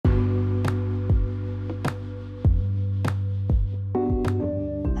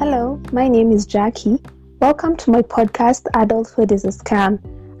Hello, my name is Jackie. Welcome to my podcast, Adulthood is a Scam.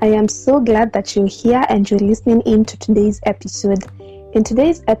 I am so glad that you're here and you're listening in to today's episode. In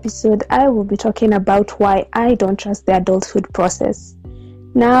today's episode, I will be talking about why I don't trust the adulthood process.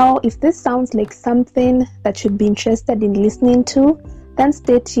 Now, if this sounds like something that you'd be interested in listening to, then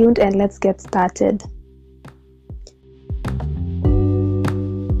stay tuned and let's get started.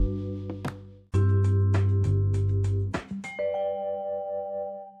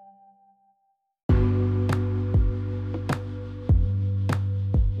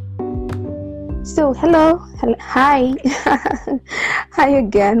 So, hi, hi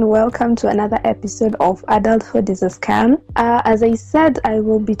again. Welcome to another episode of Adulthood is a Scam. As I said, I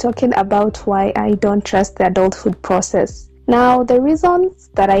will be talking about why I don't trust the adulthood process. Now, the reasons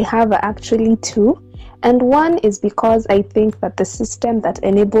that I have are actually two, and one is because I think that the system that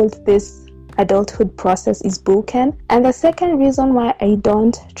enabled this adulthood process is broken, and the second reason why I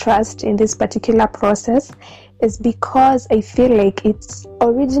don't trust in this particular process is because I feel like it's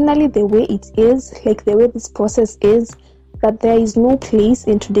originally the way it is, like the way this process is, that there is no place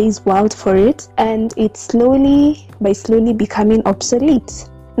in today's world for it, and it's slowly becoming obsolete.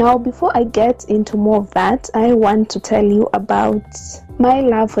 Now, before I get into more of that, I want to tell you about my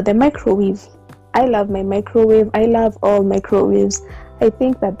love for the microwave. I love my microwave. I love all microwaves. I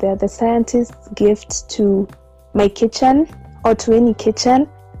think that they're the scientist's gift to my kitchen or to any kitchen.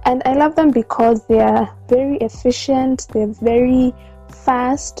 And I love them because they are very efficient, they're very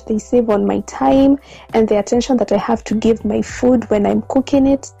fast, they save on my time and the attention that I have to give my food when I'm cooking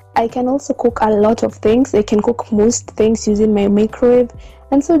it. I can also cook a lot of things. I can cook most things using my microwave.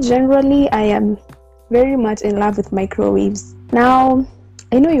 And so generally, I am very much in love with microwaves. Now,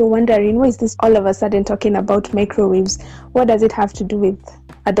 I know you're wondering, why is this all of a sudden talking about microwaves? What does it have to do with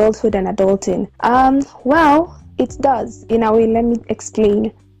adulthood and adulting? Well, it does. In a way, let me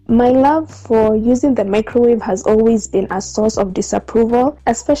explain. My love for using the microwave has always been a source of disapproval,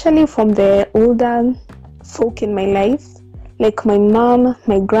 especially from the older folk in my life, like my mom,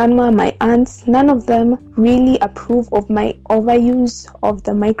 my grandma, my aunts. None of them really approve of my overuse of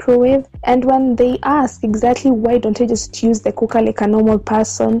the microwave. And when they ask exactly why don't I just use the cooker like a normal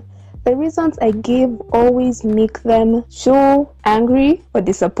person, the reasons I give always make them so angry or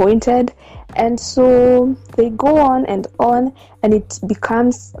disappointed, and so they go on and it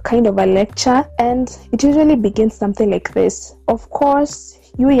becomes kind of a lecture, and it usually begins something like this. Of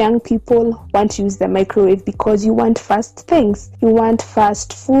course, you young people want to use the microwave because you want fast things, you want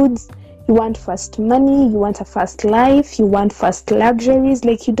fast foods, you want fast money, you want a fast life, you want fast luxuries.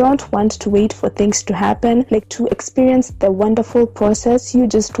 Like, you don't want to wait for things to happen, like to experience the wonderful process. You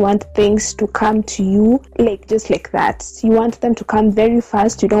just want things to come to you, like just like that. You want them to come very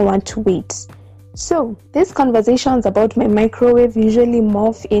fast. You don't want to wait. So these conversations about my microwave usually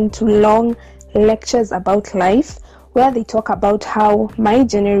morph into long lectures about life, where they talk about how my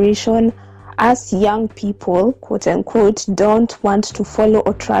generation, as young people, quote unquote, don't want to follow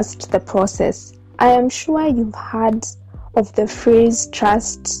or trust the process. I am sure you've heard of the phrase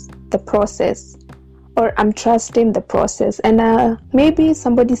trust the process, or I'm trusting the process, and maybe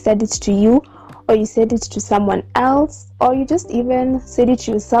somebody said it to you, or you said it to someone else, or you just even said it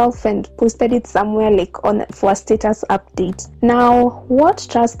yourself and posted it somewhere, like for a status update. Now, what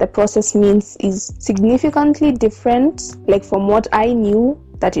trust the process means is significantly different, like from what I knew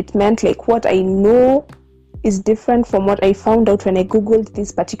that it meant. Like, what I know is different from what I found out when I googled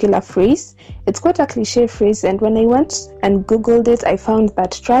this particular phrase. It's quite a cliche phrase, and when I went and googled it, I found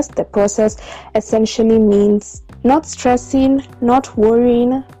that trust the process essentially means not stressing, not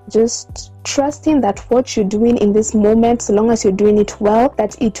worrying, just trusting that what you're doing in this moment, so long as you're doing it well,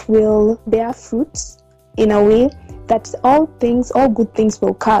 that it will bear fruits in a way, that all good things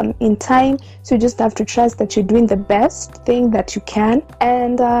will come in time. So you just have to trust that you're doing the best thing that you can,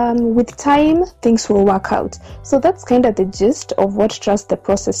 and with time, things will work out. So that's kind of the gist of what trust the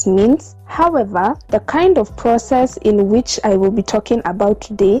process means. However, the kind of process in which I will be talking about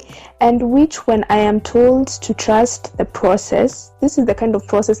today, and which when I am told to trust the process, this is the kind of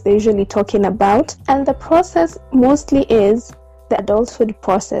process they're usually talking about, and the process mostly is the adulthood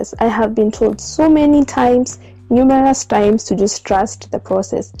process. I have been told so many times, numerous times, to just trust the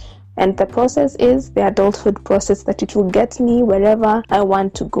process. And the process is the adulthood process, that it will get me wherever I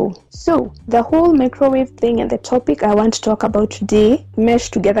want to go. So the whole microwave thing and the topic I want to talk about today mesh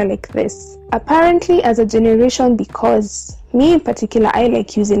together like this. Apparently, as a generation, because me in particular, I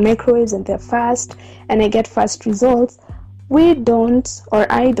like using microwaves and they're fast and I get fast results, I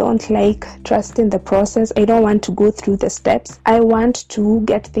don't like trusting the process. I don't want to go through the steps. I want to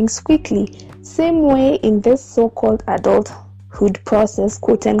get things quickly. Same way in this so-called adult adulthood process,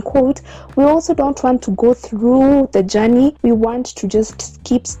 quote unquote, we also don't want to go through the journey. We want to just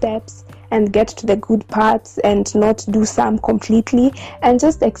skip steps and get to the good parts and not do some completely and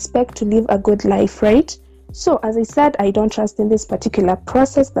just expect to live a good life, right? So as I said, I don't trust in this particular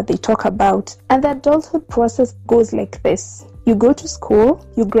process that they talk about. And the adulthood process goes like this. You go to school,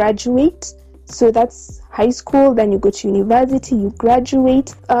 you graduate. So that's high school, then you go to university, you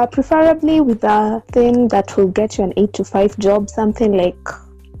graduate, preferably with a thing that will get you an 8 to 5 job, something like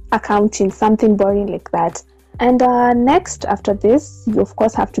accounting, something boring like that. And next, after this, you of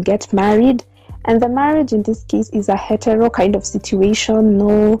course have to get married. And the marriage in this case is a hetero kind of situation,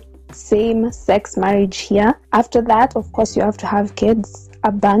 no same-sex marriage here. After that, of course, you have to have kids.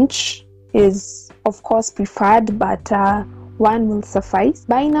 A bunch is, of course, preferred, but one will suffice.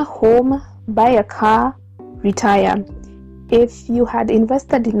 Buying a home, buy a car, retire. If you had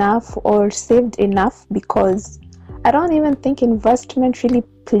invested enough or saved enough, because I don't even think investment really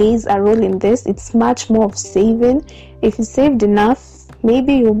plays a role in this. It's much more of saving. If you saved enough,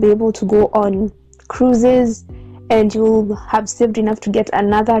 maybe you'll be able to go on cruises and you'll have saved enough to get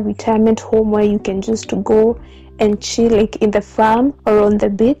another retirement home where you can just go and chill, like in the farm or on the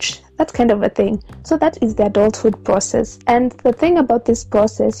beach, that kind of a thing. So that is the adulthood process. And the thing about this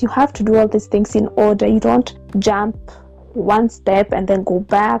process, you have to do all these things in order. You don't jump one step and then go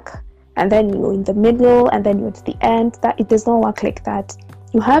back and then you're in the middle and then you're at the end. That it does not work like that.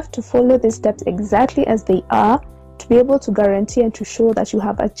 You have to follow these steps exactly as they are to be able to guarantee and to show that you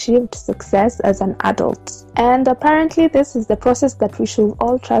have achieved success as an adult. And apparently this is the process that we should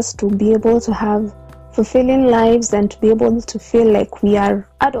all trust to be able to have fulfilling lives and to be able to feel like we are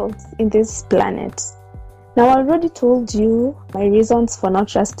adults in this planet. Now, I already told you my reasons for not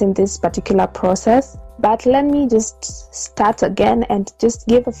trusting this particular process, but let me just start again and just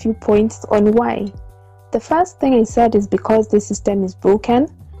give a few points on why. The first thing I said is because the system is broken.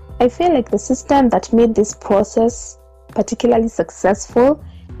 I feel like the system that made this process particularly successful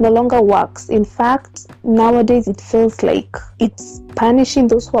no longer works. In fact, nowadays it feels like it's punishing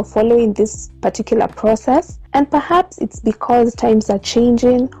those who are following this particular process. And perhaps it's because times are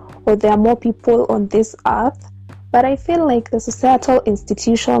changing or there are more people on this earth. But I feel like the societal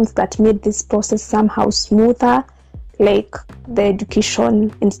institutions that made this process somehow smoother, like the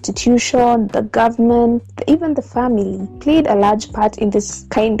education institution, the government, even the family, played a large part in this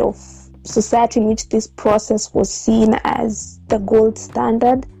kind of society in which this process was seen as the gold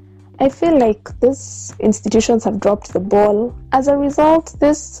standard. I feel like these institutions have dropped the ball. As a result,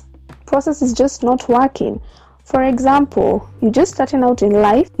 this process is just not working. For example, you're just starting out in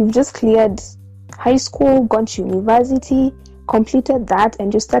life, you've just cleared high school, gone to university, completed that,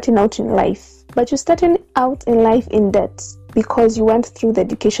 and you're starting out in life. But you're starting out in life in debt because you went through the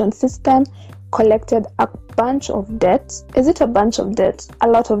education system, collected a bunch of debt. Is it a bunch of debt? A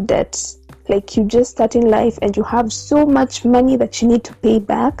lot of debt. Like you just starting life and you have so much money that you need to pay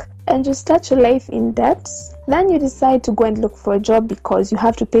back and you start your life in debt. Then you decide to go and look for a job because you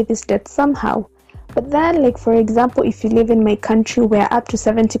have to pay this debt somehow. But then, like for example, if you live in my country where up to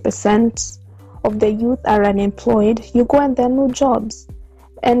 70% of the youth are unemployed, you go and there are no jobs.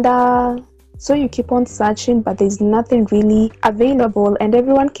 And so you keep on searching, but there's nothing really available, and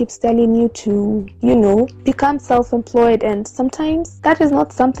everyone keeps telling you to, become self-employed, and sometimes that is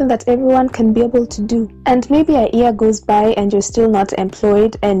not something that everyone can be able to do. And maybe a year goes by and you're still not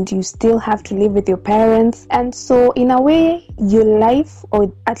employed and you still have to live with your parents. And so in a way, your life,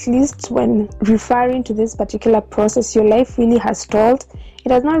 or at least when referring to this particular process, your life really has stalled.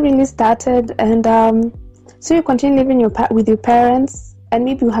 It has not really started, and so you continue living with your parents, and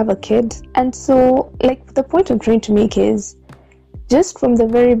maybe you have a kid. And so, like, the point I'm trying to make is, just from the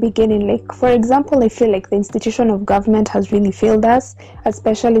very beginning, like, for example, I feel like the institution of government has really failed us,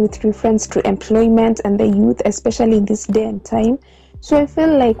 especially with reference to employment and the youth, especially in this day and time. So I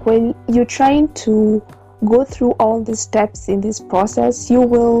feel like when you're trying to go through all these steps in this process, you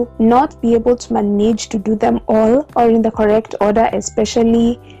will not be able to manage to do them all or in the correct order,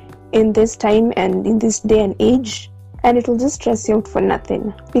 especially in this time and in this day and age. And it will just stress you out for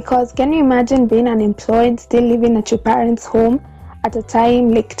nothing. Because can you imagine being unemployed, still living at your parents' home at a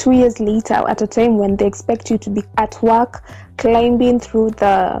time, like 2 years later, at a time when they expect you to be at work, climbing through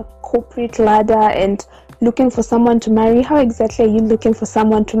the corporate ladder and looking for someone to marry, how exactly are you looking for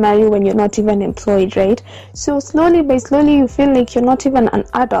someone to marry when you're not even employed, right? So slowly by slowly you feel like you're not even an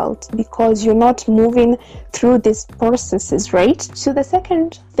adult because you're not moving through these processes, right? So the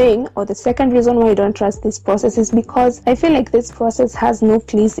second thing, or the second reason why I don't trust this process, is because I feel like this process has no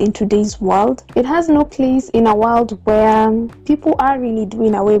place in today's world. It has no place in a world where people are really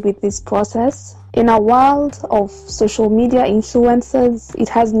doing away with this process. In a world of social media influencers, it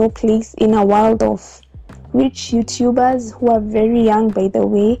has no place. In a world of rich YouTubers who are very young, by the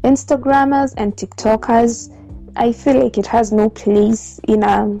way, Instagrammers and TikTokers, I feel like it has no place in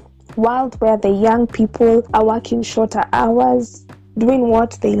a world where the young people are working shorter hours, doing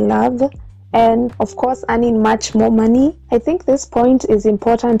what they love, and of course earning much more money. I think this point is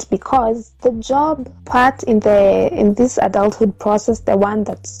important because the job part in this adulthood process, the one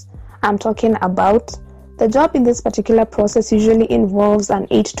that I'm talking about, the job in this particular process usually involves an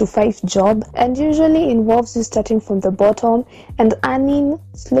 8 to 5 job, and usually involves you starting from the bottom and earning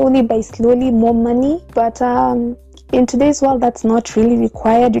slowly by slowly more money. But in today's world, that's not really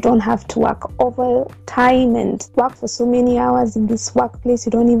required. You don't have to work overtime and work for so many hours in this workplace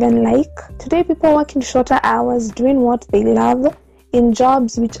you don't even like. Today, people are working shorter hours, doing what they love, in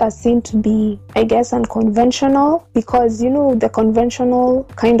jobs which are seen to be, I guess, unconventional, because the conventional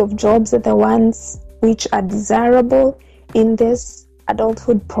kind of jobs are the ones which are desirable in this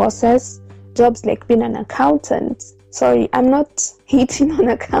adulthood process. Jobs like being an accountant. Sorry, I'm not hating on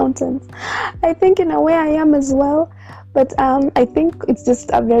accountants. I think in a way I am as well, but I think it's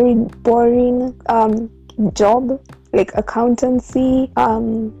just a very boring job, like accountancy,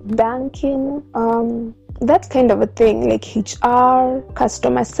 banking, that kind of a thing, like HR,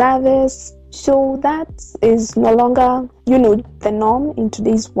 customer service. So that is no longer, the norm in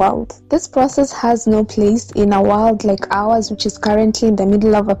today's world. This process has no place in a world like ours, which is currently in the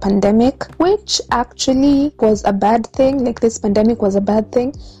middle of a pandemic, which actually was a bad thing. Like, this pandemic was a bad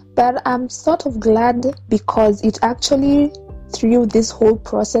thing, but I'm sort of glad because it actually threw this whole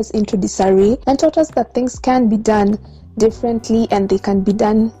process into disarray and taught us that things can be done differently and they can be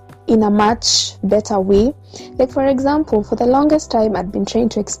done in a much better way. Like, for example, for the longest time I'd been trying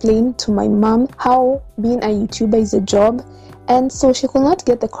to explain to my mom how being a YouTuber is a job, and so she could not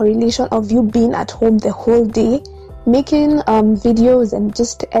get the correlation of you being at home the whole day making videos and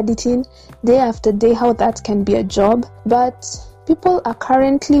just editing day after day, how that can be a job. But people are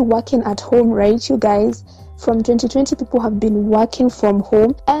currently working at home, right, you guys? From 2020, people have been working from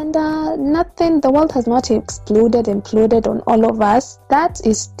home, and the world has not imploded on all of us. That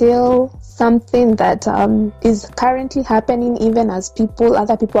is still something that is currently happening, even as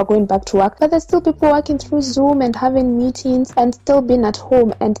other people are going back to work. But there's still people working through Zoom and having meetings and still being at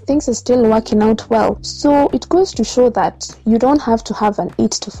home, and things are still working out well. So it goes to show that you don't have to have an 8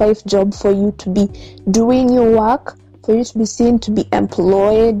 to 5 job for you to be doing your work, for you to be seen to be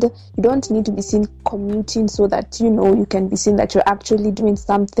employed. You don't need to be seen commuting so that you can be seen that you're actually doing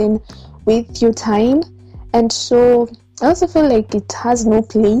something with your time. And so I also feel like it has no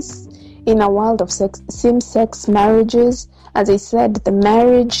place in a world of same-sex marriages. As I said, the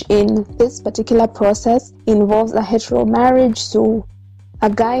marriage in this particular process involves a hetero marriage, so a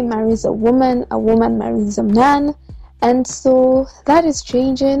guy marries a woman marries a man, and so that is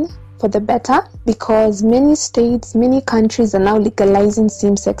changing for the better, because many states, many countries are now legalizing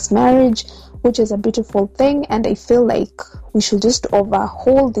same-sex marriage, which is a beautiful thing. And I feel like we should just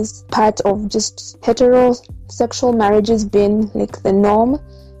overhaul this part of just heterosexual marriages being like the norm.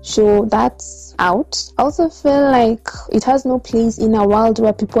 So that's out. I also feel like it has no place in a world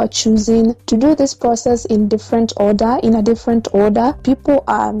where people are choosing to do this process in a different order. People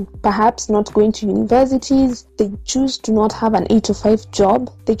are perhaps not going to universities. They choose to not have an 8 to 5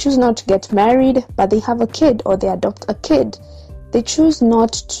 job. They choose not to get married, but they have a kid or they adopt a kid. They choose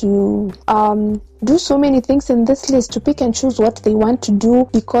not to do so many things in this list, to pick and choose what they want to do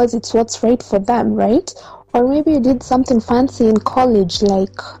because it's what's right for them, right? Or maybe you did something fancy in college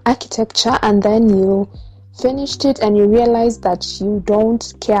like architecture, and then you finished it and you realized that you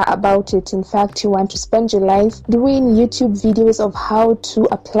don't care about it. In fact, you want to spend your life doing YouTube videos of how to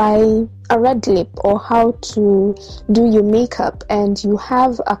apply a red lip or how to do your makeup, and you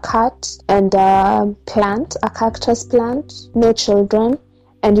have a cat and a cactus plant, no children,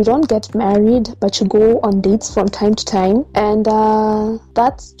 and you don't get married, but you go on dates from time to time, and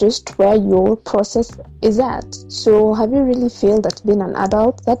that's just where your process is at. So have you really failed at being an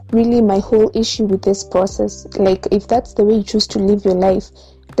adult? That's really my whole issue with this process. Like, if that's the way you choose to live your life,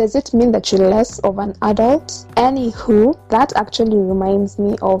 does it mean that you're less of an adult? Anywho, that actually reminds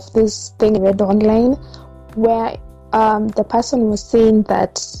me of this thing I read online where the person was saying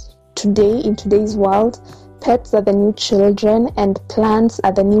that today, in today's world, pets are the new children and plants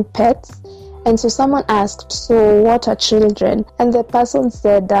are the new pets. And so someone asked, so what are children? And the person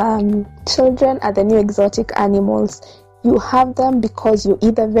said, children are the new exotic animals. You have them because you're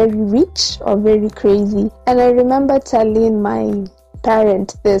either very rich or very crazy. And I remember telling my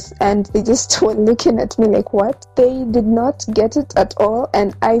parent this, and they just were looking at me like, what? They did not get it at all,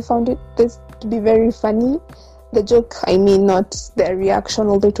 and I found this to be very funny. The joke, not their reaction,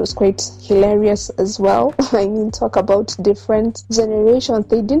 although it was quite hilarious as well. Talk about different generations.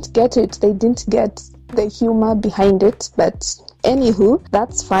 They didn't get it. They didn't get the humor behind it. But anywho,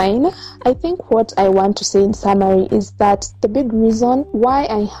 that's fine. I think what I want to say in summary is that the big reason why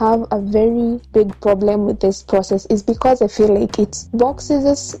I have a very big problem with this process is because I feel like it boxes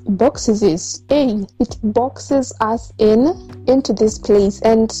us into this place,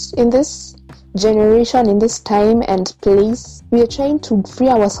 and in this generation, in this time and place, we are trying to free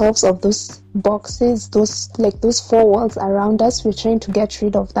ourselves of those boxes, those four walls around us. We're trying to get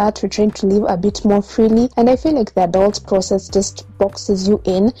rid of that. We're trying to live a bit more freely, and I feel like the adult process just boxes you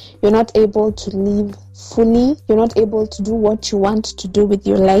in. You're not able to live fully. You're not able to do what you want to do with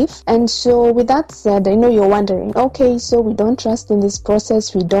your life. And so with that said, I know you're wondering, okay, so we don't trust in this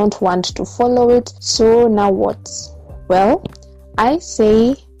process, we don't want to follow it, so now what? Well, I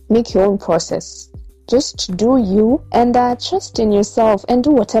say make your own process. Just do you, and trust in yourself and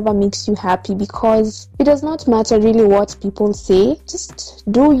do whatever makes you happy, because it does not matter really what people say. Just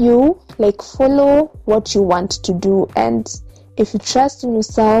do you, follow what you want to do. And if you trust in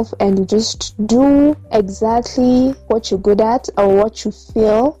yourself and you just do exactly what you're good at or what you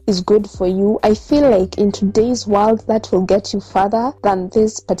feel is good for you, I feel like in today's world that will get you further than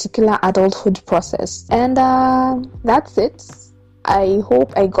this particular adulthood process. And that's it. I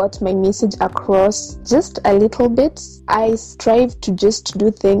hope I got my message across just a little bit. I strive to just do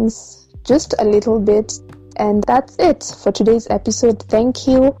things just a little bit. And that's it for today's episode. Thank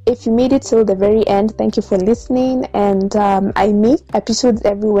you. If you made it till the very end, thank you for listening. And I make episodes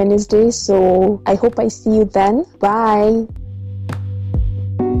every Wednesday, so I hope I see you then. Bye.